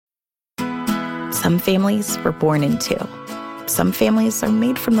Some families we're born into. Some families are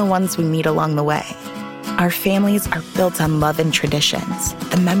made from the ones we meet along the way. Our families are built on love and traditions,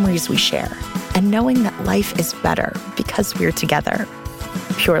 the memories we share, and knowing that life is better because we're together.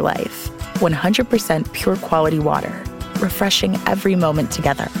 Pure Life, 100% pure quality water, refreshing every moment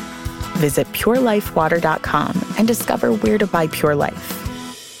together. Visit purelifewater.com and discover where to buy Pure Life.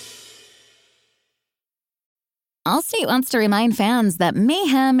 Allstate wants to remind fans that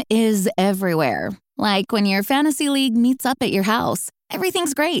mayhem is everywhere. Like when your fantasy league meets up at your house.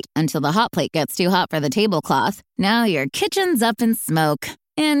 Everything's great until the hot plate gets too hot for the tablecloth. Now your kitchen's up in smoke.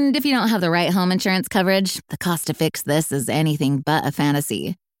 And if you don't have the right home insurance coverage, the cost to fix this is anything but a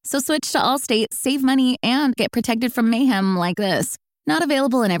fantasy. So switch to Allstate, save money, and get protected from mayhem like this. Not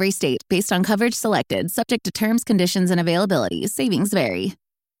available in every state based on coverage selected, subject to terms, conditions, and availability. Savings vary.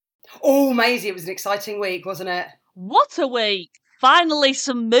 Oh, Maisie, it was an exciting week, wasn't it? What a week! Finally,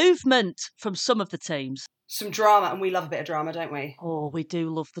 some movement from some of the teams. Some drama, and we love a bit of drama, don't we? Oh, we do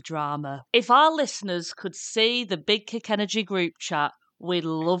love the drama. If our listeners could see the Big Kick Energy group chat, we'd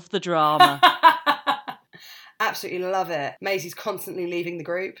love the drama. Absolutely love it. Maisie's constantly leaving the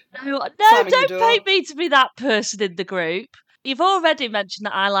group. No, don't paint me to be that person in the group. You've already mentioned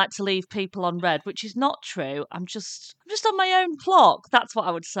that I like to leave people on red, which is not true. I'm just on my own clock. That's what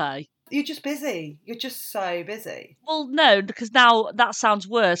I would say. You're just busy. You're just so busy. Well, no, because now that sounds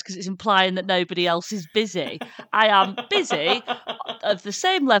worse because it's implying that nobody else is busy. I am busy at the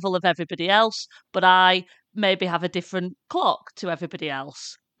same level of everybody else, but I maybe have a different clock to everybody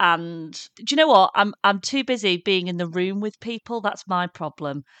else. And do you know what? I'm too busy being in the room with people. That's my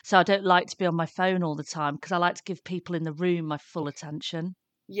problem. So I don't like to be on my phone all the time because I like to give people in the room my full attention.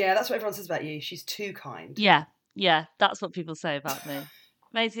 Yeah, that's what everyone says about you. She's too kind. Yeah, that's what people say about me.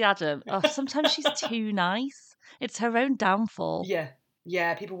 Maisie Adam, sometimes she's too nice. It's her own downfall.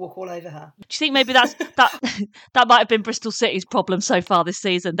 Yeah, people walk all over her. Do you think maybe that might have been Bristol City's problem so far this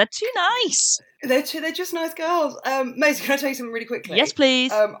season? They're too nice. They're just nice girls. Maisie, can I tell you something really quickly? Yes,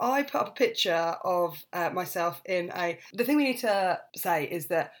 please. I put up a picture of myself in a... The thing we need to say is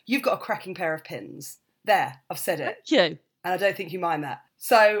that you've got a cracking pair of pins. There, I've said it. Thank you. And I don't think you mind that.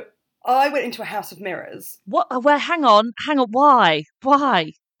 So I went into a house of mirrors. What? Where? Hang on. Why?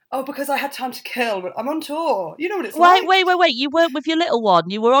 Oh, because I had time to kill. I'm on tour. You know what it's like. Wait. You weren't with your little one.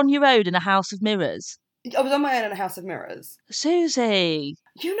 You were on your own in a house of mirrors. I was on my own in a house of mirrors. Susie.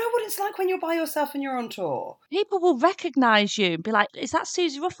 You know what it's like when you're by yourself and you're on tour? People will recognise you and be like, is that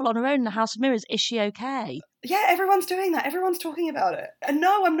Susie Ruffle on her own in a house of mirrors? Is she okay? Yeah, everyone's doing that. Everyone's talking about it. And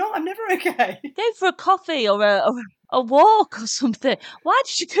no, I'm not. I'm never okay. Go for a coffee or a walk or something. Why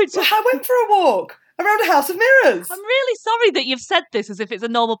did you go to... Well, I went for a walk around a house of mirrors. I'm really sorry that you've said this as if it's a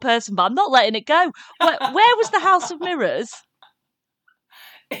normal person, but I'm not letting it go. Where was the house of mirrors?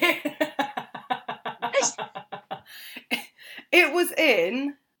 It was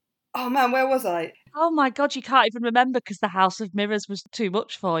in... Oh, man, where was I? Oh, my God, you can't even remember because the House of Mirrors was too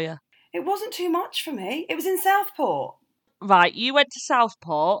much for you. It wasn't too much for me. It was in Southport. Right, you went to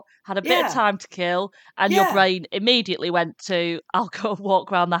Southport, had a bit of time to kill, and your brain immediately went to, I'll go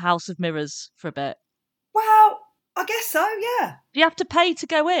walk around the House of Mirrors for a bit. Well, I guess so, yeah. Do you have to pay to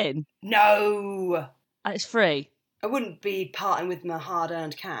go in? No. It's free. I wouldn't be parting with my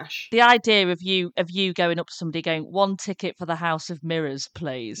hard-earned cash. The idea of you going up to somebody going, 1 ticket for the House of Mirrors,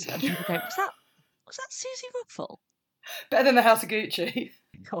 please. And people going, was that Susie Ruffle? Better than the House of Gucci.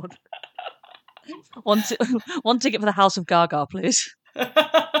 God. One ticket for the House of Gaga, please.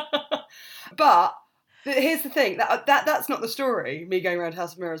 But here's the thing, that's not the story, me going around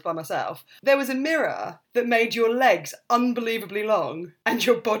House of Mirrors by myself. There was a mirror that made your legs unbelievably long and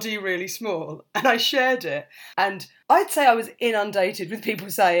your body really small, and I shared it. And I'd say I was inundated with people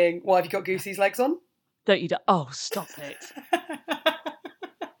saying, why have you got Goosey's legs on? Oh, stop it.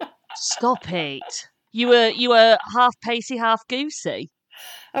 Stop it. You were half Pacey, half Goosey.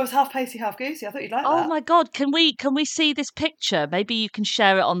 I was half Pacey, half Goosey. I thought you'd like that. Oh my God, can we see this picture? Maybe you can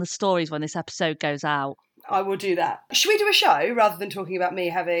share it on the stories when this episode goes out. I will do that. Should we do a show rather than talking about me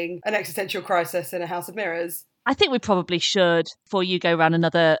having an existential crisis in a house of mirrors? I think we probably should before you go around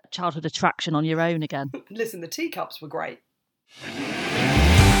another childhood attraction on your own again. Listen, the teacups were great.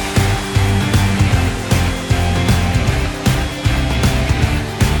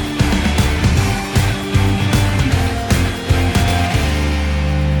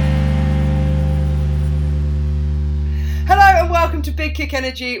 Welcome to Big Kick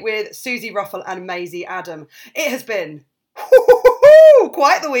Energy with Susie Ruffle and Maisie Adam. It has been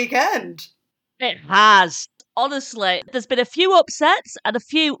quite the weekend. It has. Honestly, there's been a few upsets and a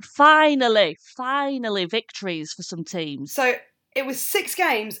few finally victories for some teams. So it was 6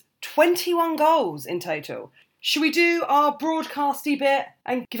 games, 21 goals in total. Should we do our broadcasty bit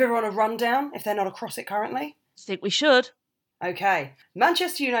and give everyone a rundown if they're not across it currently? I think we should. Okay.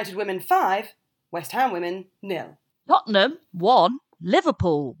 Manchester United women 5, West Ham women 0. Tottenham 1,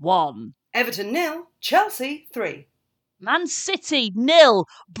 Liverpool 1. Everton 0, Chelsea 3. Man City 0,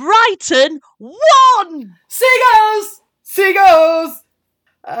 Brighton 1. Seagulls! Seagulls!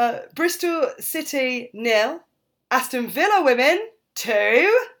 Bristol City 0, Aston Villa women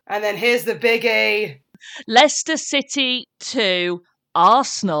 2. And then here's the biggie. Leicester City 2,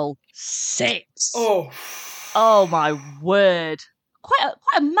 Arsenal 6. Oh my word. Quite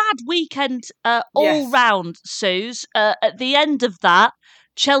a mad weekend all round, Suze. At the end of that,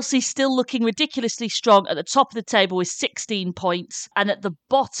 Chelsea still looking ridiculously strong at the top of the table with 16 points. And at the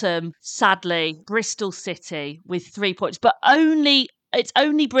bottom, sadly, Bristol City with 3 points. But it's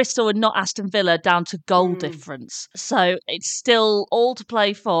only Bristol and not Aston Villa down to goal difference. So it's still all to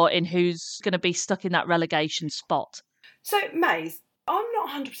play for in who's going to be stuck in that relegation spot. So, Maze, I'm not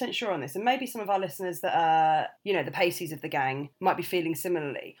 100% sure on this, and maybe some of our listeners that are, the Paceys of the gang might be feeling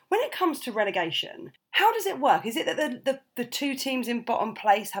similarly. When it comes to relegation, how does it work? Is it that the two teams in bottom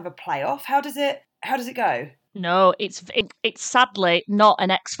place have a playoff? How does it go? No, it's sadly not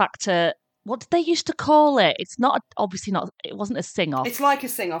an X Factor. What did they used to call it? It's not, obviously not, it wasn't a sing-off. It's like a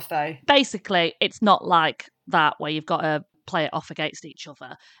sing-off, though. Basically, it's not like that where you've got to play it off against each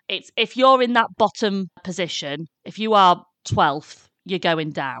other. It's if you're in that bottom position, if you are 12th, you're going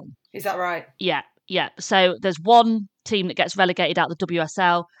down. Is that right? Yeah. So there's one team that gets relegated out of the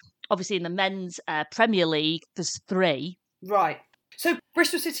WSL. Obviously, in the men's Premier League, there's 3. Right. So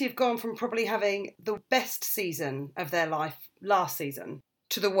Bristol City have gone from probably having the best season of their life last season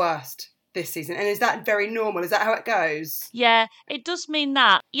to the worst this season. And is that very normal? Is that how it goes? Yeah, it does mean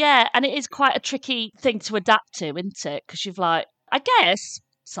that. Yeah, and it is quite a tricky thing to adapt to, isn't it? Because you've I guess,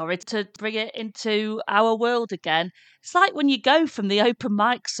 sorry to bring it into our world again, it's like when you go from the open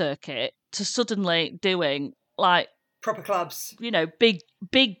mic circuit to suddenly doing proper clubs,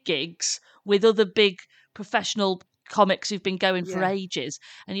 big gigs with other big professional comics who've been going for ages,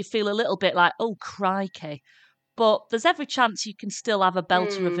 and you feel a little bit like, oh crikey. But there's every chance you can still have a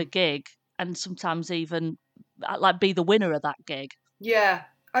belter of a gig and sometimes even be the winner of that gig. Yeah,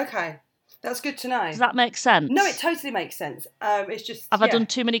 okay. That's good to know. Does that make sense? No, it totally makes sense. It's just... Have I done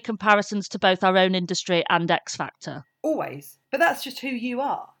too many comparisons to both our own industry and X Factor? Always. But that's just who you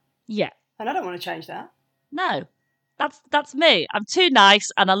are. Yeah. And I don't want to change that. No. That's me. I'm too nice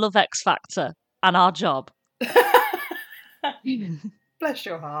and I love X Factor and our job. Bless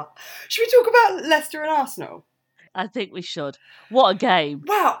your heart. Should we talk about Leicester and Arsenal? I think we should. What a game.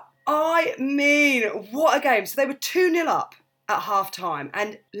 Wow. I mean, what a game. So they were 2-0 up at half-time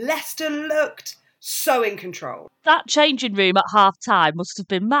and Leicester looked so in control. That changing room at half-time must have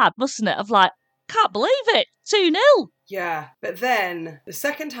been mad, mustn't it? Of can't believe it. 2-0. Yeah, but then the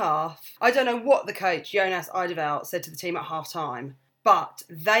second half, I don't know what the coach, Jonas Eideveld, said to the team at half-time, but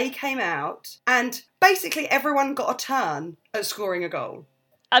they came out and basically everyone got a turn at scoring a goal.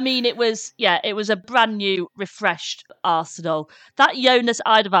 I mean, it was a brand new, refreshed Arsenal. That Jonas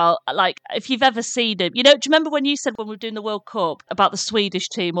Eideveld, if you've ever seen him, do you remember when you said when we were doing the World Cup about the Swedish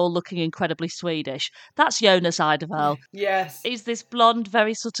team all looking incredibly Swedish? That's Jonas Eideveld. Yes. He's this blonde,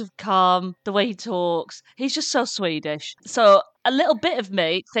 very sort of calm, the way he talks. He's just so Swedish. So a little bit of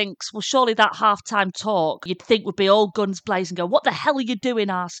me thinks, well, surely that half-time talk you'd think would be all guns blazing, go, what the hell are you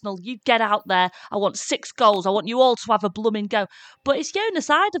doing, Arsenal? You get out there. I want 6 goals. I want you all to have a blooming go. But it's Jonas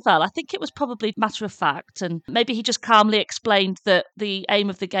Eideveld. I think it was probably matter of fact. And maybe he just calmly explained that the aim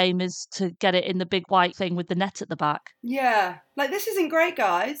of the game is to get it in the big white thing with the net at the back. Yeah. This isn't great,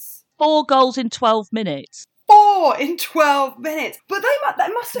 guys. 4 goals in 12 minutes. 4 in 12 minutes. But they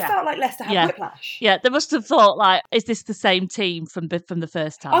must have felt like Leicester had whiplash. Yeah, they must have thought, is this the same team from the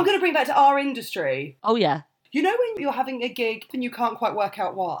first time? I'm going to bring back to our industry. Oh, yeah. You know when you're having a gig and you can't quite work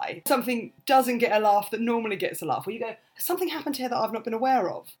out why? Something doesn't get a laugh that normally gets a laugh. Where you go, has something happened here that I've not been aware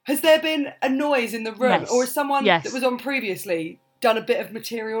of? Has there been a noise in the room? Yes. Or has someone that was on previously done a bit of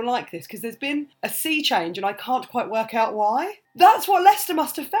material like this? Because there's been a sea change and I can't quite work out why. That's what Leicester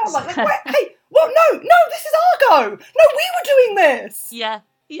must have felt like. Wait, hey, what? No, this is our go. No, we were doing this. Yeah.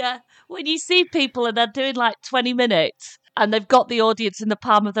 When you see people and they're doing 20 minutes and they've got the audience in the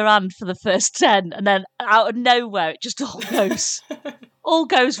palm of their hand for the first 10 and then out of nowhere it just all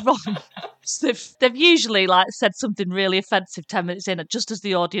goes wrong. So they've usually said something really offensive 10 minutes in, just as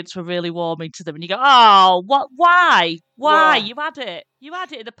the audience were really warming to them, and you go, "Oh, what? Why? What? You had it. You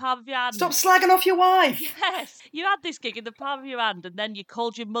had it in the palm of your hand. Stop slagging off your wife." Yes, you had this gig in the palm of your hand, and then you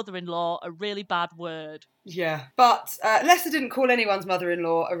called your mother-in-law a really bad word. Yeah. But Leicester didn't call anyone's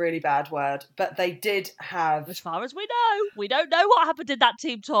mother-in-law a really bad word, but they did have... As far as we know. We don't know what happened in that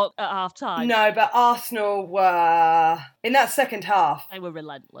team talk at half-time. No, but Arsenal were... In that second half... They were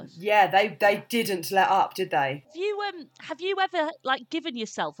relentless. Yeah, they didn't let up, did they? Have you ever, like, given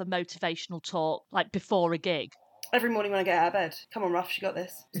yourself a motivational talk, like, before a gig? Every morning when I get out of bed. Come on, Ruff, you got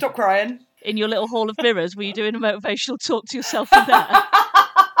this. Stop crying. In your little hall of mirrors, were you doing a motivational talk to yourself in there?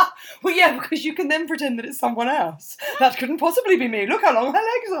 Well, yeah, because you can then pretend that it's someone else. That couldn't possibly be me. Look how long her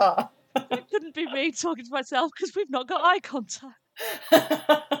legs are. It couldn't be me talking to myself because we've not got eye contact.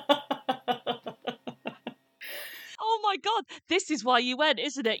 Oh my God, this is why you went,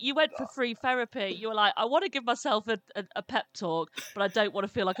 isn't it? You went for free therapy. You were like, I want to give myself a pep talk, but I don't want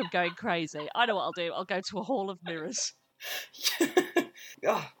to feel like I'm going crazy. I know what I'll do. I'll go to a hall of mirrors.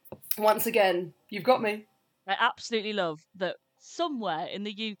 Oh, once again, you've got me. I absolutely love that somewhere in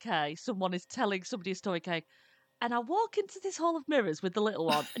the UK, someone is telling somebody a story going, and I walk into this hall of mirrors with the little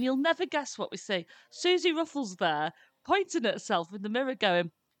one, and you'll never guess what we see. Susie Ruffles there, pointing at herself in the mirror going,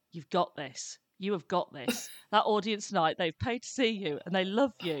 you've got this. You have got this. That audience tonight, they've paid to see you, and they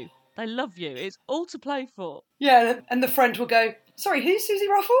love you. They love you. It's all to play for. Yeah, and the friend will go, sorry, who's Susie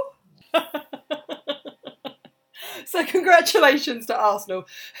Ruffle? So congratulations to Arsenal,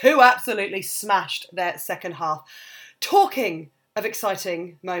 who absolutely smashed their second half. Talking of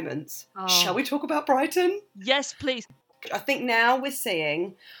exciting moments, shall we talk about Brighton? Yes, please. I think now we're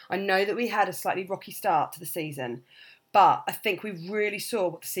seeing, I know that we had a slightly rocky start to the season, but I think we really saw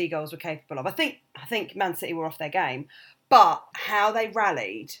what the Seagulls were capable of. I think Man City were off their game, but how they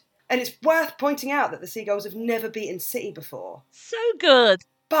rallied. And it's worth pointing out that the Seagulls have never beaten City before. So good.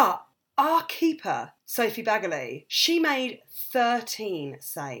 But our keeper, Sophie Bagley, she made 13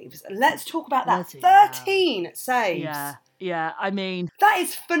 saves. Let's talk about that. 13 saves. Yeah. I mean, that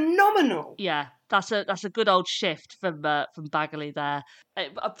is phenomenal. Yeah, that's a good old shift from Bagley there.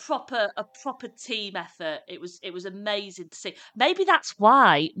 A proper team effort. It was amazing to see. Maybe that's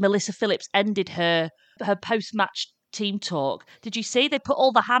why Melissa Phillips ended her post-match team talk. Did you see they put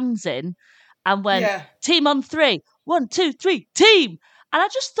all the hands in and went team on 3, 1, 2, 3, team. And I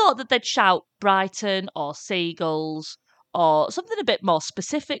just thought that they'd shout Brighton or Seagulls or something a bit more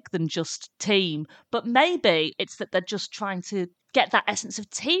specific than just team. But maybe it's that they're just trying to get that essence of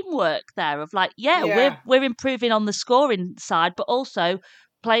teamwork there of like, we're improving on the scoring side, but also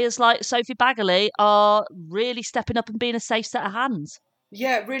players like Sophie Bagley are really stepping up and being a safe set of hands.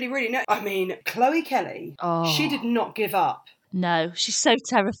 Yeah, really, really. No, I mean, Chloe Kelly, she did not give up. No, she's so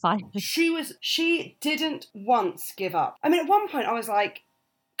terrifying. She didn't once give up. I mean, at one point I was like,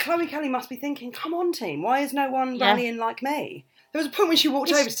 Chloe Kelly must be thinking, come on team, why is no one rallying like me? There was a point when she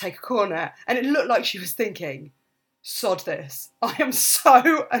walked over to take a corner and it looked like she was thinking, sod this. I am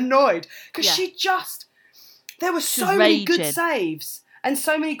so annoyed. Because there were so many good saves and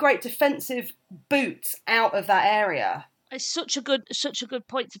so many great defensive boots out of that area. It's such a good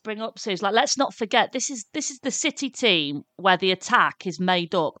point to bring up, Suze. Like, let's not forget, this is the City team where the attack is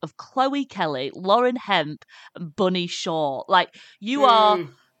made up of Chloe Kelly, Lauren Hemp, and Bunny Shaw. Like, you are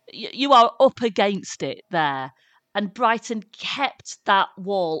up against it there. And Brighton kept that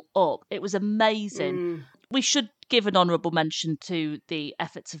wall up. It was amazing. We should give an honourable mention to the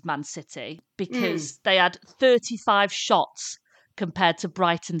efforts of Man City because they had 35 shots compared to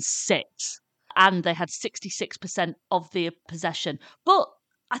Brighton's 6. And they had 66% of the possession. But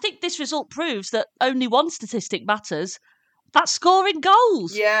I think this result proves that only one statistic matters. That's scoring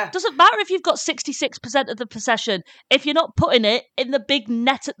goals. Yeah. Doesn't matter if you've got 66% of the possession if you're not putting it in the big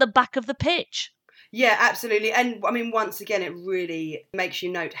net at the back of the pitch. Yeah, absolutely. And I mean, once again, it really makes you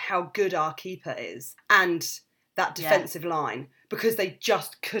note how good our keeper is and that defensive line because they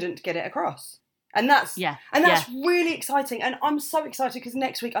just couldn't get it across. And that's really exciting. And I'm so excited because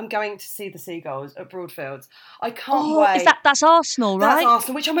next week I'm going to see the Seagulls at Broadfields. I can't wait. That's Arsenal, right? That's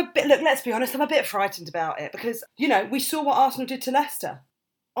Arsenal, which I'm a bit, look, let's be honest, I'm a bit frightened about it because, we saw what Arsenal did to Leicester.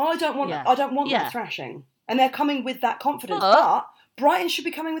 I don't want that thrashing. And they're coming with that confidence. But Brighton should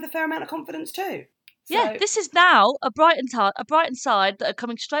be coming with a fair amount of confidence too. So, yeah, this is now a Brighton side that are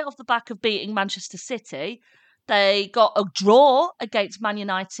coming straight off the back of beating Manchester City. They got a draw against Man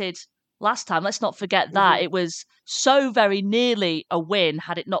United last time. Let's not forget that. It was so very nearly a win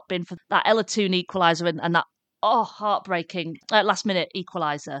had it not been for that Ella Toone equaliser and that heartbreaking last-minute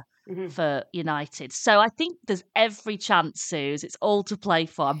equaliser for United. So I think there's every chance, Suze. It's all to play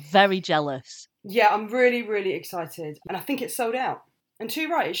for. I'm very jealous. Yeah, I'm really, really excited. And I think it's sold out. And 2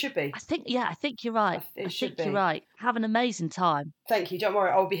 right, it should be. I think you're right. I should think you're be. right. Have an amazing time. Thank you. Don't worry,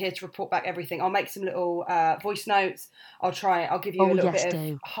 I'll be here to report back everything. I'll make some little voice notes. I'll give you a little bit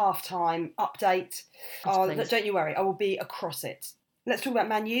of half-time update. Yes, don't you worry, I will be across it. Let's talk about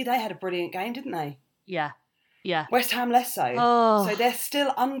Man U. They had a brilliant game, didn't they? Yeah. West Ham less so. Oh. So they're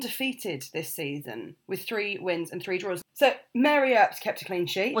still undefeated this season with 3 wins and 3 draws. So Mary Earps kept a clean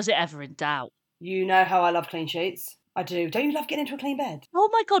sheet. Was it ever in doubt? You know how I love clean sheets. I do. Don't you love getting into a clean bed? Oh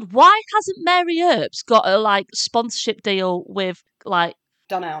my God, why hasn't Mary Earps got a sponsorship deal with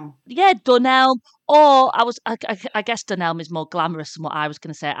Dunelm? Yeah, Dunelm. Or I guess Dunelm is more glamorous than what I was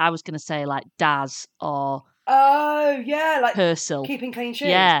going to say. I was going to say like Daz or Purcell. Keeping clean sheets.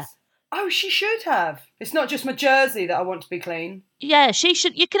 Yeah. Oh, she should have. It's not just my jersey that I want to be clean. Yeah, she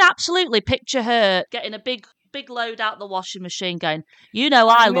should. You can absolutely picture her getting a big load out the washing machine going,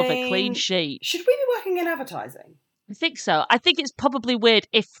 I love a clean sheet. Should we be working in advertising? I think so. I think it's probably weird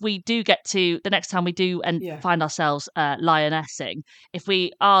if we do get to the next time we do and find ourselves lionessing, if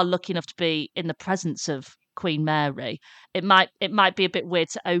we are lucky enough to be in the presence of Queen Mary, it might be a bit weird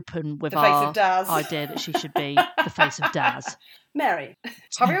to open with the face of Daz. Idea that she should be the face of Daz. Mary,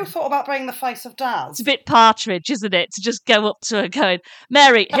 have you ever thought about being the face of Daz? It's a bit Partridge, isn't it? To just go up to her going,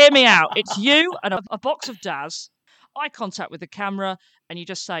 Mary, hear me out. It's you and a box of Daz, eye contact with the camera, and you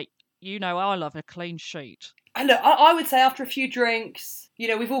just say, I love a clean sheet. And look, I would say after a few drinks,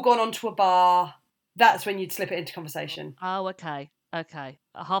 we've all gone onto a bar, that's when you'd slip it into conversation. Oh, okay.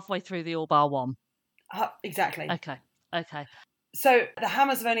 Halfway through the all bar one. Exactly. Okay. So the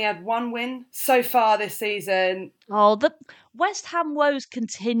Hammers have only had 1 win so far this season. Oh, the West Ham woes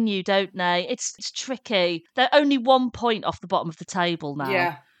continue, don't they? It's tricky. They're only 1 point off the bottom of the table now.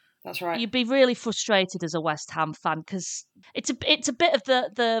 Yeah, that's right. You'd be really frustrated as a West Ham fan because it's a bit of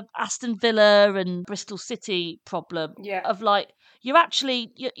the Aston Villa and Bristol City problem. Yeah. Of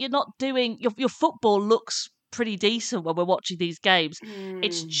you're not doing your football looks pretty decent when we're watching these games.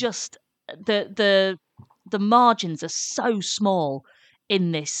 It's just the margins are so small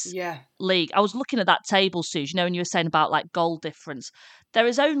in this league. I was looking at that table, Suze, when you were saying about goal difference. There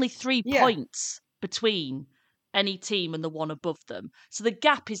is only 3 points between any team and the one above them. So the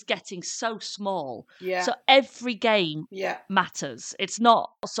gap is getting so small. Yeah. So every game matters. It's not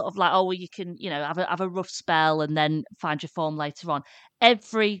sort of you can, have a rough spell and then find your form later on.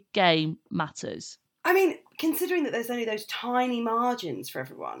 Every game matters. I mean, considering that there's only those tiny margins for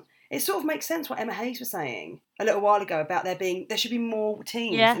everyone, it sort of makes sense what Emma Hayes was saying a little while ago about there should be more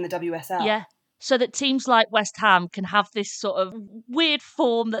teams in the WSL. Yeah. So that teams like West Ham can have this sort of weird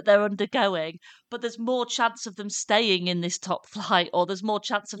form that they're undergoing, but there's more chance of them staying in this top flight, or there's more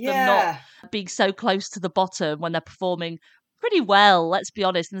chance of them not being so close to the bottom when they're performing pretty well, let's be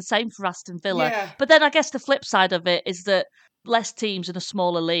honest. And the same for Aston Villa. Yeah. But then I guess the flip side of it is that less teams in a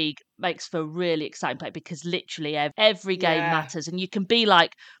smaller league makes for really exciting play because literally every game matters, and you can be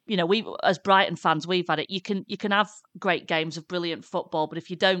we as Brighton fans, we've had it. You can have great games of brilliant football, but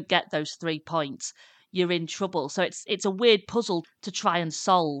if you don't get those 3 points, you're in trouble. So it's a weird puzzle to try and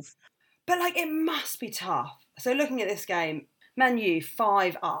solve. But it must be tough. So looking at this game, Man U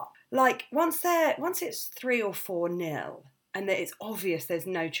 5 up. Once it's 3 or 4-0, and that it's obvious there's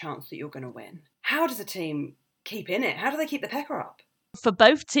no chance that you're going to win. How does a team keep in it? How do they keep the pecker up? For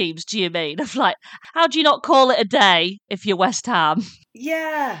both teams, do you mean? Of how do you not call it a day if you're West Ham?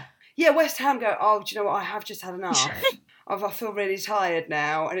 Yeah, West Ham go, oh, do you know what? I have just had enough. I feel really tired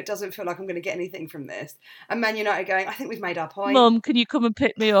now, and it doesn't feel like I'm going to get anything from this. And Man United going, I think we've made our point. Mum, can you come and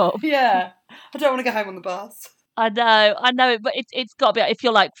pick me up? Yeah, I don't want to go home on the bus. I know, but it's got to be. If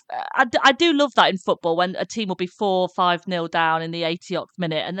you're I do love that in football when a team will be 4-5-0 down in the 80th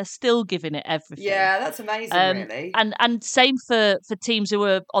minute and they're still giving it everything. Yeah, that's amazing, really. And same for teams who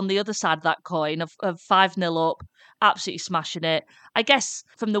are on the other side of that coin of 5-0 up, absolutely smashing it. I guess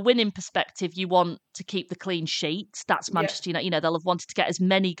from the winning perspective, you want to keep the clean sheet. That's Manchester United. They'll have wanted to get as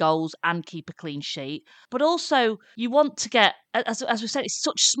many goals and keep a clean sheet. But also, you want to get, as we said, it's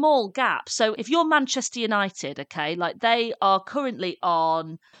such small gaps. So if you're Manchester United, okay, they are currently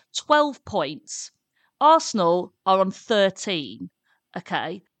on 12 points. Arsenal are on 13,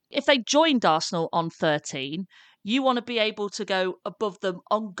 okay? If they joined Arsenal on 13, you want to be able to go above them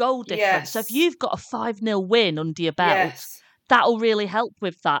on goal difference. Yes. So if you've got a 5-0 win under your belt, that'll really help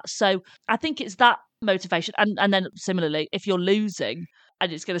with that. So I think it's that motivation. And then similarly, if you're losing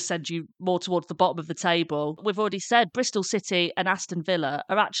and it's going to send you more towards the bottom of the table, we've already said Bristol City and Aston Villa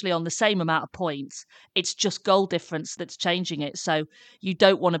are actually on the same amount of points. It's just goal difference that's changing it. So you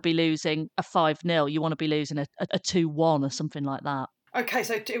don't want to be losing a 5-0. You want to be losing a 2-1 or something like that. Okay,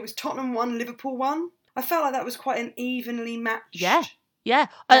 so it was Tottenham 1, Liverpool 1. I felt like that was quite an evenly matched Yeah,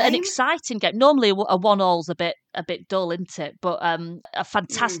 an exciting game. Normally, a 1-all's a bit dull, isn't it? But a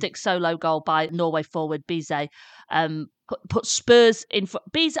fantastic solo goal by Norway forward Bizet put Spurs in front.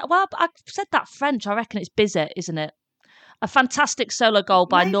 Bizet. Well, I said that French. I reckon it's Bizet, isn't it? A fantastic solo goal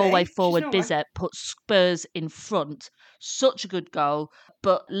by Norway forward Bizet put Spurs in front. Such a good goal.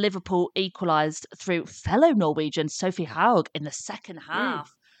 But Liverpool equalised through fellow Norwegian Sophie Haug in the second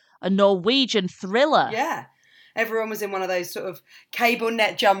half. A Norwegian thriller. Yeah. Everyone was in one of those sort of cable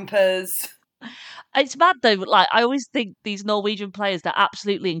net jumpers. It's mad though. Like, I always think these Norwegian players, they're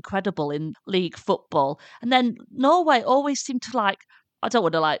absolutely incredible in league football. And then Norway always seem to I don't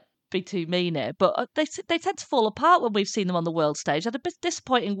want to be too mean here, but they tend to fall apart when we've seen them on the world stage. Had a bit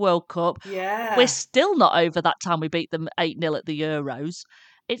disappointing World Cup. Yeah. We're still not over that time we beat them 8-0 at the Euros.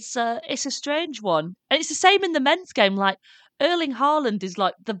 It's a strange one. And it's the same in the men's game. Like, Erling Haaland is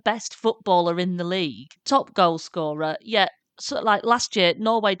the best footballer in the league, top goal scorer, yet last year,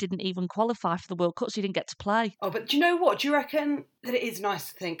 Norway didn't even qualify for the World Cup, so he didn't get to play. Oh, but do you know what? Do you reckon that it is nice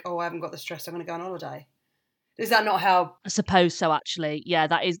to think, I haven't got the stress, I'm going to go on holiday? Is that not how... I suppose so, actually. Yeah,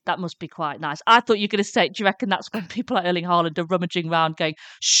 that must be quite nice. I thought you were going to say, do you reckon that's when people like Erling Haaland are rummaging around going,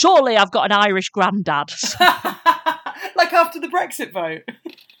 surely I've got an Irish granddad? Like after the Brexit vote.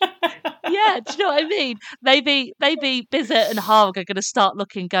 Yeah, do you know what I mean? Maybe Bizet and Haug are going to start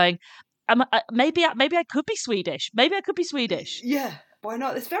looking, going, maybe I could be Swedish. Maybe I could be Swedish. Yeah, why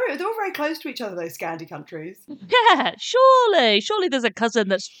not? They're all very close to each other, those Scandi countries. Yeah, surely there's a cousin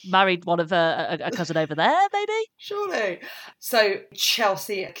that's married one of a cousin over there, maybe. Surely. So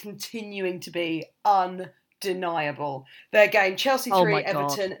Chelsea are continuing to be undeniable. Their game, Chelsea 3,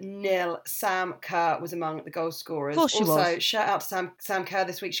 Everton 0. Sam Kerr was among the goal scorers. Of course she also, was. Shout out to Sam Kerr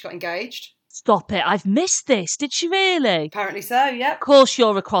this week. She got engaged. Stop it! I've missed this. Did she really? Apparently so. Yep. Of course,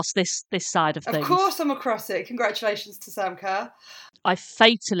 you're across this side of things. Of course, I'm across it. Congratulations to Sam Kerr. I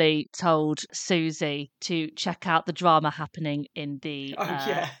fatally told Susie to check out the drama happening in the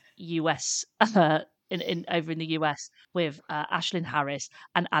US. Over in the US with Ashlyn Harris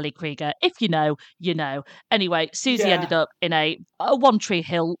and Ali Krieger. If you know, you know. Anyway, Susie ended up in a One Tree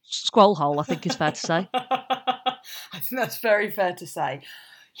Hill scroll hole, I think is fair to say. I think that's very fair to say.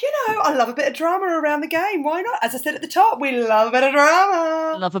 You know, I love a bit of drama around the game. Why not? As I said at the top, we love a bit of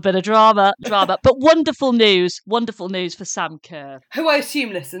drama. Love a bit of drama. But wonderful news for Sam Kerr. Who I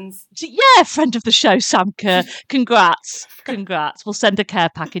assume listens. Yeah, friend of the show, Sam Kerr. Congrats. We'll send a care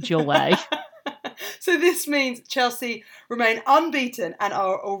package your way. So this means Chelsea remain unbeaten and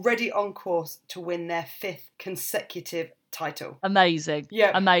are already on course to win their 5th consecutive title. Amazing.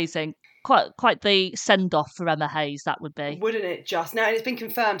 Yeah. Amazing. Quite the send-off for Emma Hayes, that would be. Wouldn't it just? Now, it's been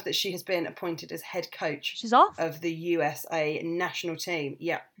confirmed that she has been appointed as head coach She's off. of the USA national team.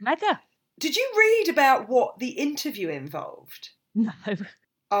 Yeah. Mega. Did you read about what the interview involved? No.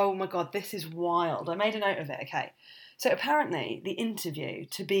 Oh my God, this is wild. I made a note of it, okay. So apparently the interview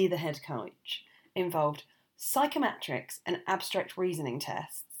to be the head coach involved psychometrics and abstract reasoning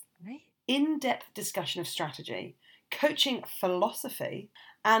tests, in-depth discussion of strategy, coaching philosophy,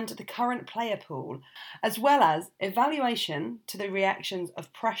 and the current player pool, as well as evaluation to the reactions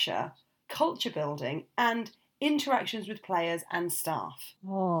of pressure, culture building, and interactions with players and staff.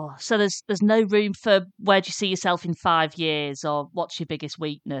 Oh, so there's no room for where do you see yourself in 5 years, or what's your biggest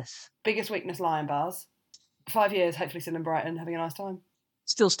weakness? Biggest weakness, lion bars. 5 years, hopefully still in Brighton, having a nice time.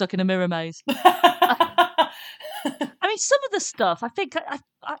 Still stuck in a mirror maze. I mean, some of the stuff I think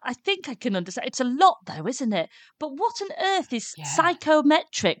I can understand. It's a lot, though, isn't it? But what on earth is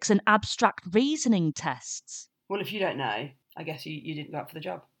psychometrics and abstract reasoning tests? Well, if you don't know, I guess you didn't go up for the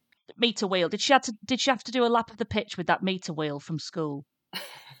job. Meter wheel. Did she have to do a lap of the pitch with that meter wheel from school?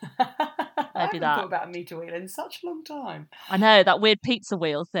 I haven't thought about a meter wheel in such a long time. I know, that weird pizza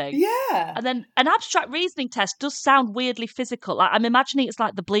wheel thing. Yeah. And then an abstract reasoning test does sound weirdly physical. Like, I'm imagining it's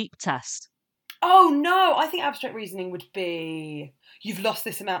like the bleep test. Oh, no. I think abstract reasoning would be, you've lost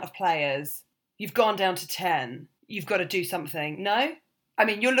this amount of players. You've gone down to 10. You've got to do something. No? I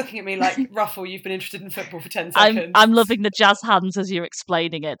mean, you're looking at me like, Ruffle, you've been interested in football for 10 seconds. I'm loving the jazz hands as you're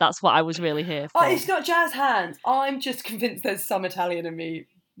explaining it. That's what I was really here for. Oh, it's not jazz hands. I'm just convinced there's some Italian in me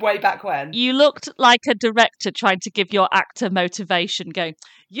way back when. You looked like a director trying to give your actor motivation, going,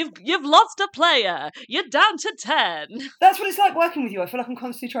 You've lost a player. You're down to 10. That's what it's like working with you. I feel like I'm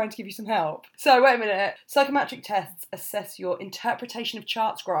constantly trying to give you some help. So wait a minute. Psychometric tests assess your interpretation of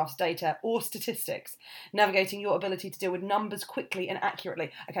charts, graphs, data, or statistics, navigating your ability to deal with numbers quickly and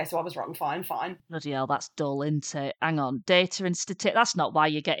accurately. Okay, so I was wrong. Fine. Bloody hell, that's dull, isn't it? Hang on. Data and statistics. That's not why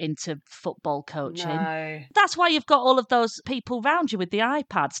you get into football coaching. No. That's why you've got all of those people around you with the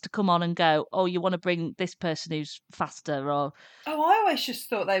iPad. dads to come on and go, oh, you want to bring this person who's faster, or Oh, I always just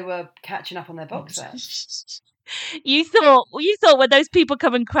thought they were catching up on their box sets. you thought when those people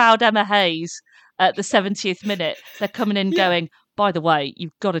come and crowd Emma Hayes at the 70th minute, they're coming in going, by the way,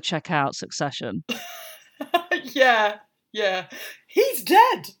 you've got to check out Succession. Yeah. He's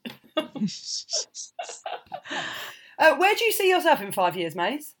dead. Where do you see yourself in 5 years,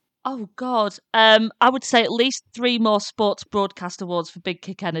 Maze? Oh, God. I would say at least 3 more sports broadcast awards for Big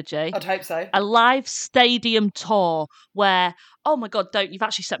Kick Energy. I'd hope so. A live stadium tour where, oh my God, you've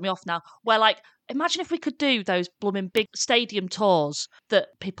actually set me off now. Where, like, imagine if we could do those blooming big stadium tours that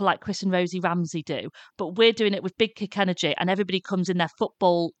people like Chris and Rosie Ramsey do, but we're doing it with Big Kick Energy and everybody comes in their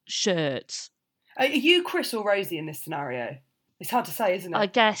football shirts. Are you Chris or Rosie in this scenario? It's hard to say, isn't it? I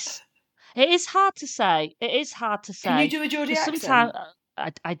guess. It is hard to say. Can you do a Geordie accent? Sometimes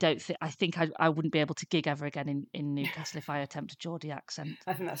I don't think. I think I wouldn't be able to gig ever again in Newcastle if I attempt a Geordie accent.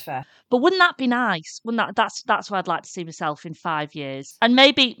 I think that's fair. But wouldn't that be nice? Wouldn't that's where I'd like to see myself in 5 years, and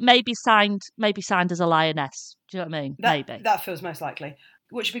maybe signed as a lioness. Do you know what I mean? Maybe that feels most likely.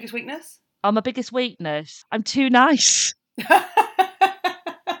 What's your biggest weakness? Oh, my biggest weakness. I'm too nice.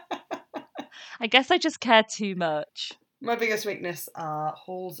 I guess I just care too much. My biggest weakness are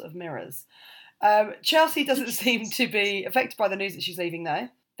halls of mirrors. Chelsea doesn't seem to be affected by the news that she's leaving, though.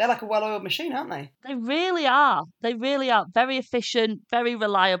 They're like a well-oiled machine, aren't they? They really are. They really are. Very efficient, very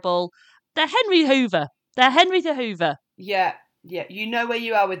reliable. They're Henry Hoover. Yeah. You know where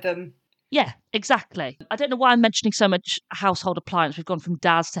you are with them. Yeah, exactly. I don't know why I'm mentioning so much household appliance. We've gone from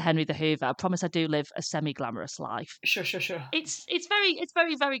Daz to Henry the Hoover. I promise I do live a semi-glamorous life. Sure. It's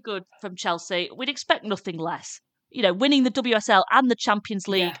very, very good from Chelsea. We'd expect nothing less. You know, winning the WSL and the Champions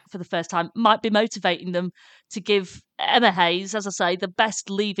League for the first time might be motivating them to give Emma Hayes, as I say, the best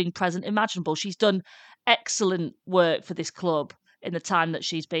leaving present imaginable. She's done excellent work for this club in the time that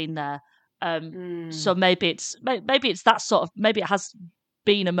she's been there. So maybe it's that sort of, maybe it has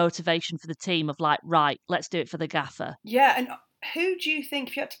been a motivation for the team of like, right, let's do it for the gaffer. Yeah, and who do you think,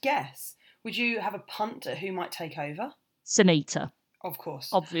 if you had to guess, would you have a punt at who might take over? Sunita. Of course.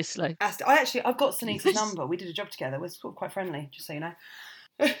 Obviously. I've got Sunita's number. We did a job together. We're sort of quite friendly, just so you know.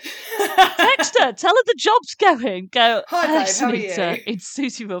 Text her. Tell her the job's going. Go, hi, babe, Sunita, how are you? It's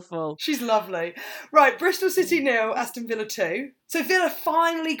Susie Ruffle. She's lovely. Right, Bristol City 0, Aston Villa 2. So Villa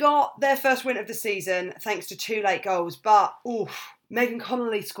finally got their first win of the season thanks to 2 late goals, but Megan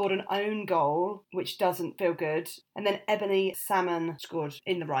Connolly scored an own goal, which doesn't feel good. And then Ebony Salmon scored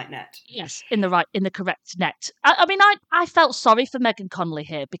in the right net. Yes, in the correct net. I mean, I felt sorry for Megan Connolly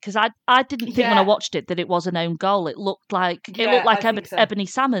here because I didn't think when I watched it that it was an own goal. It looked like Ebony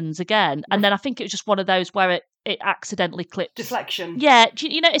Salmon's again. And then I think it was just one of those where it accidentally clipped. Deflection. Yeah,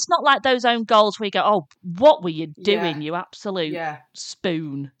 you know, it's not like those own goals where you go, oh, what were you doing, you absolute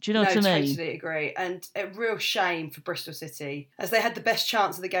spoon? Do you know what I mean? I totally agree. And a real shame for Bristol City, as they had the best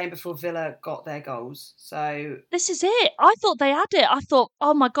chance of the game before Villa got their goals. So this is it. I thought they had it. I thought,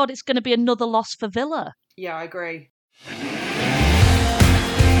 oh my God, it's going to be another loss for Villa. Yeah, I agree.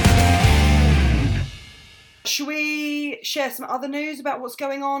 Should we share some other news about what's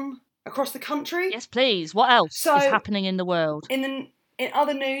going on across the country? Yes, please. What else is happening in the world? In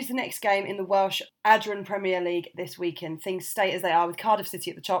other news, the next game in the Welsh Adran Premier League this weekend, things stay as they are with Cardiff City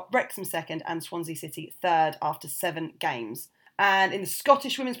at the top, Wrexham second and Swansea City third after 7 games. And in the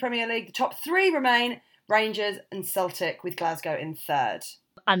Scottish Women's Premier League, the top 3 remain Rangers and Celtic with Glasgow in third.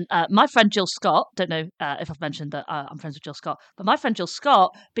 And my friend Jill Scott, don't know if I've mentioned that I'm friends with Jill Scott, but my friend Jill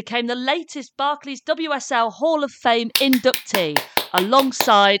Scott became the latest Barclays WSL Hall of Fame inductee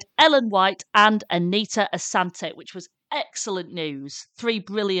alongside Ellen White and Anita Asante, which was excellent news. 3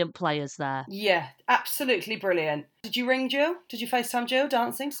 brilliant players there. Yeah, absolutely brilliant. Did you ring Jill? Did you FaceTime Jill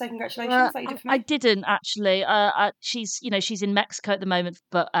dancing to say congratulations like you did for me? I didn't actually. She's in Mexico at the moment,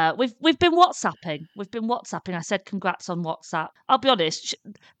 but we've been WhatsApping. I said congrats on WhatsApp. I'll be honest,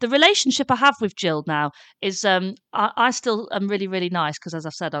 the relationship I have with Jill now is I still am really, really nice because, as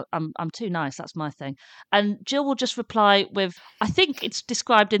I've said, I'm too nice. That's my thing. And Jill will just reply with, I think it's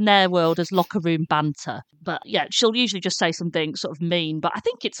described in their world as locker room banter. But yeah, she'll usually just say something sort of mean, but I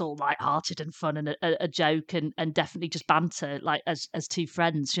think it's all light-hearted and fun and a joke and definitely just banter, like as 2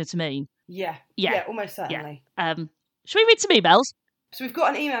 friends. You know what I mean? Yeah, almost certainly. Yeah. Should we read some emails? So we've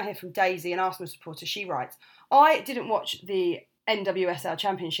got an email here from Daisy, an Arsenal supporter. She writes, I didn't watch the NWSL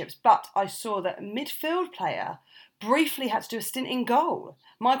Championships, but I saw that a midfield player briefly had to do a stint in goal.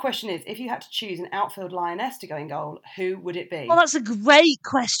 My question is, if you had to choose an outfield lioness to go in goal, who would it be? Well, that's a great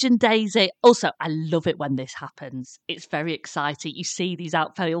question, Daisy. Also, I love it when this happens. It's very exciting. You see these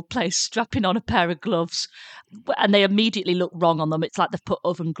outfield players strapping on a pair of gloves and they immediately look wrong on them. It's like they've put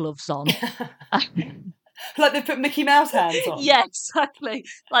oven gloves on. Like they've put Mickey Mouse hands on. Yeah, exactly.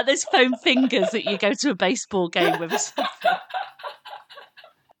 Like those foam fingers that you go to a baseball game with or something.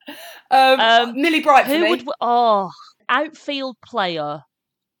 Millie Bright for me. Outfield player.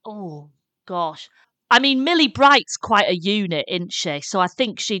 Oh, gosh. I mean, Millie Bright's quite a unit, isn't she? So I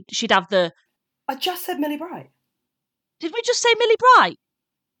think she'd have the... I just said Millie Bright. Did we just say Millie Bright?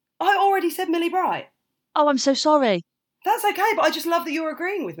 I already said Millie Bright. Oh, I'm so sorry. That's okay, but I just love that you're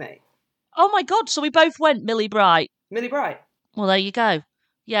agreeing with me. Oh my God, so we both went Millie Bright. Millie Bright. Well, there you go.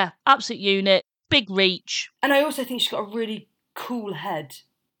 Yeah, absolute unit, big reach. And I also think she's got a really cool head.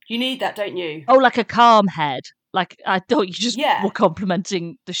 You need that, don't you? Oh, like a calm head. Like, I thought you just were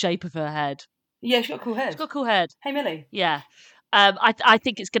complimenting the shape of her head. Yeah, she's got a cool head. She's got a cool head. Hey, Millie. Yeah. I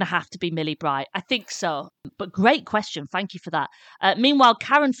think it's going to have to be Millie Bright. I think so. But great question. Thank you for that. Meanwhile,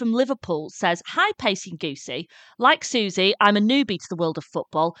 Karen from Liverpool says, "Hi, Pacey and Goosey. Like Susie, I'm a newbie to the world of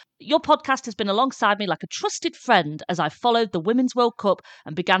football. Your podcast has been alongside me like a trusted friend as I followed the Women's World Cup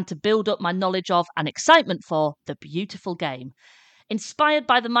and began to build up my knowledge of and excitement for the beautiful game. Inspired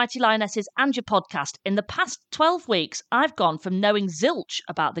by the Mighty Lionesses and your podcast, in the past 12 weeks, I've gone from knowing zilch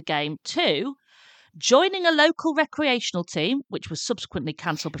about the game to joining a local recreational team, which was subsequently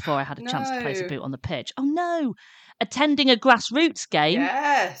cancelled before I had a chance to place a boot on the pitch. Oh no! Attending a grassroots game.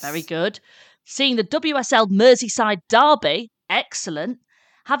 Yes. Very good. Seeing the WSL Merseyside derby. Excellent.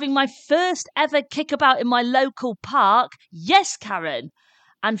 Having my first ever kickabout in my local park. Yes, Karen.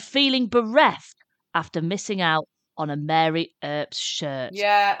 And feeling bereft after missing out on a Mary Earps shirt.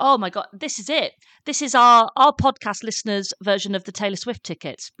 Yeah. Oh my God, this is it. This is our podcast listeners' version of the Taylor Swift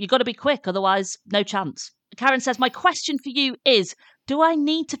tickets. You've got to be quick, otherwise no chance. Karen says, "My question for you is, do I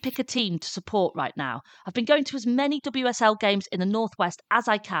need to pick a team to support right now? I've been going to as many WSL games in the Northwest as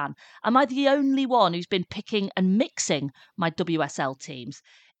I can. Am I the only one who's been picking and mixing my WSL teams?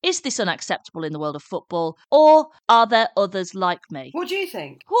 Is this unacceptable in the world of football, or are there others like me?" What do you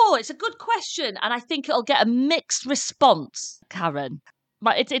think? Oh, it's a good question, and I think it'll get a mixed response, Karen.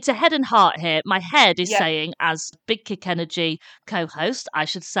 It's a head and heart here. My head is saying, as Big Kick Energy co-host, I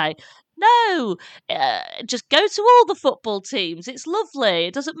should say, no, just go to all the football teams. It's lovely.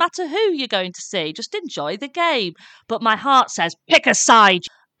 It doesn't matter who you're going to see. Just enjoy the game. But my heart says, pick a side.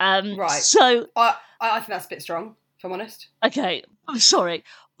 Right. So I think that's a bit strong, if I'm honest. Okay, I'm sorry.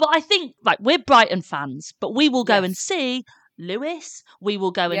 But I think, like, we're Brighton fans, but we will go and see Lewis. We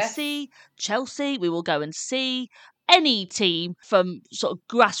will go and see Chelsea. We will go and see any team from sort of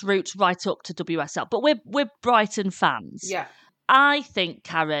grassroots right up to WSL. But we're Brighton fans. Yeah. I think,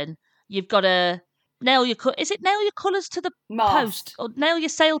 Karen, you've got to nail your colours to the post or nail your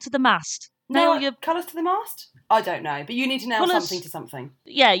sail to the mast. Nail your colours to the mast? I don't know, but you need to nail something to something.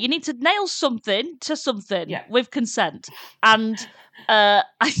 Yeah, you need to nail something to something with consent. And I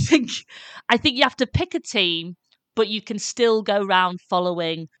think you have to pick a team, but you can still go round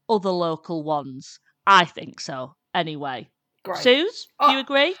following other local ones. I think so. Anyway, Great. Suze, do you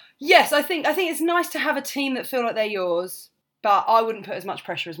agree? Yes, I think it's nice to have a team that feel like they're yours, but I wouldn't put as much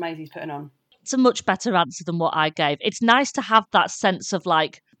pressure as Maisie's putting on. It's a much better answer than what I gave. It's nice to have that sense of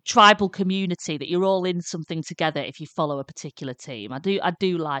like tribal community, that you're all in something together if you follow a particular team. I do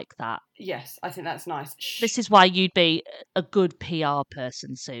like that. Yes, I think that's nice. This is why you'd be a good PR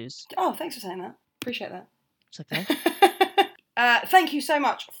person, Suze. Oh, thanks for saying that. Appreciate that. It's okay. Thank you so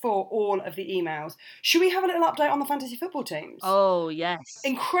much for all of the emails. Should we have a little update on the fantasy football teams? Oh, yes.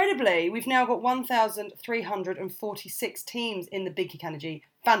 Incredibly, we've now got 1,346 teams in the Big Kick Energy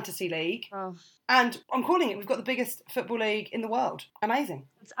Fantasy League. Oh. And I'm calling it, we've got the biggest football league in the world. Amazing.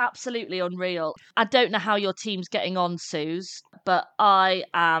 It's absolutely unreal. I don't know how your team's getting on, Suze, but I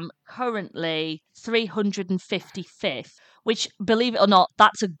am currently 355th, which, believe it or not,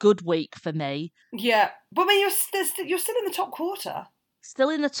 that's a good week for me. Yeah, but I mean, you're still in the top quarter.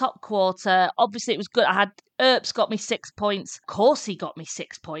 Still in the top quarter. Obviously, it was good. I had Earps got me 6 points. Coursey got me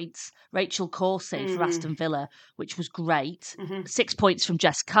 6 points. Rachel Coursey for Aston Villa, which was great. 6 points from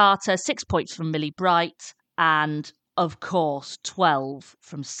Jess Carter, 6 points from Millie Bright, and, of course, 12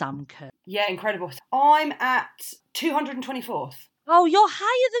 from Sam Kerr. Yeah, incredible. I'm at 224th. Oh, you're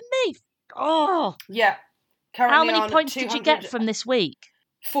higher than me. Oh. Yeah. Currently how many points did you get from this week?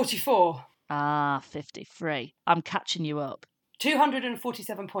 44. 53. I'm catching you up.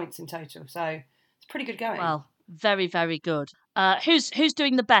 247 points in total, so it's pretty good going. Well, Very, very good. Who's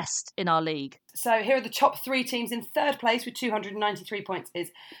doing the best in our league? So here are the top 3 teams. In third place with 293 points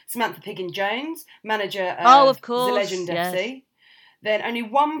is Samantha Piggin-Jones, manager of the Legend yes. FC. Then only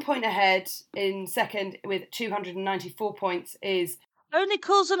 1 point ahead in second with 294 points is... Only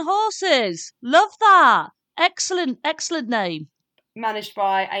Culls and Horses. Love that. Excellent name. Managed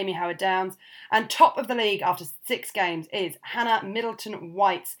by Amy Howard-Downs. And top of the league after 6 games is Hannah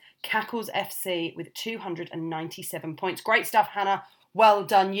Middleton-White's Cackles FC with 297 points. Great stuff, Hannah. Well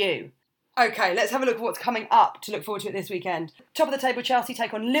done you. Okay, let's have a look at what's coming up to look forward to it this weekend. Top of the table, Chelsea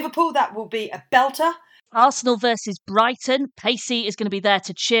take on Liverpool. That will be a belter. Arsenal versus Brighton. Pacey is going to be there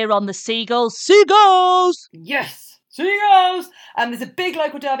to cheer on the Seagulls. Seagulls! Yes! Seagulls! There's a big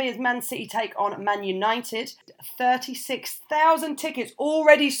local derby as Man City take on Man United. 36,000 tickets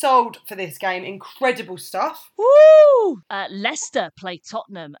already sold for this game. Incredible stuff. Woo! Leicester play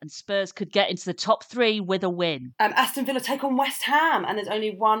Tottenham and Spurs could get into the top 3 with a win. Aston Villa take on West Ham and there's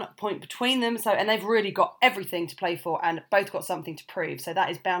only 1 point between them. And they've really got everything to play for and both got something to prove. So that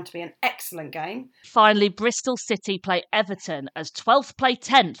is bound to be an excellent game. Finally, Bristol City play Everton as 12th play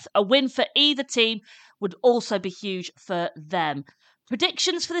 10th. A win for either team would also be huge for them.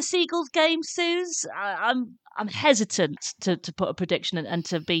 Predictions for the Seagulls game, Suze? I'm hesitant to put a prediction and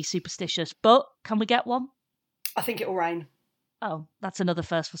to be superstitious, but can we get one? I think it will rain. Oh, that's another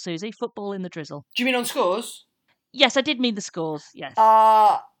first for Susie. Football in the drizzle. Do you mean on scores? Yes, I did mean the scores, yes.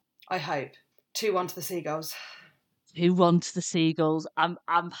 I hope. 2-1 to the Seagulls. 2-1 to the Seagulls.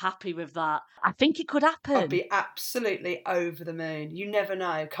 I'm happy with that. I think it could happen. I'd be absolutely over the moon. You never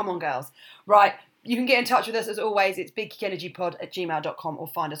know. Come on, girls. Right. You can get in touch with us as always. It's bigkickenergypod@gmail.com or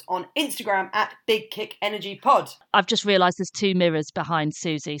find us on Instagram at bigkickenergypod. I've just realised there's 2 mirrors behind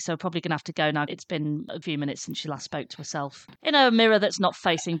Susie, so probably going to have to go now. It's been a few minutes since she last spoke to herself. In a mirror that's not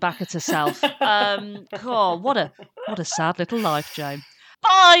facing back at herself. God, what a sad little life, Joan.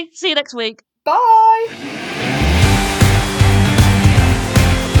 Bye! See you next week. Bye!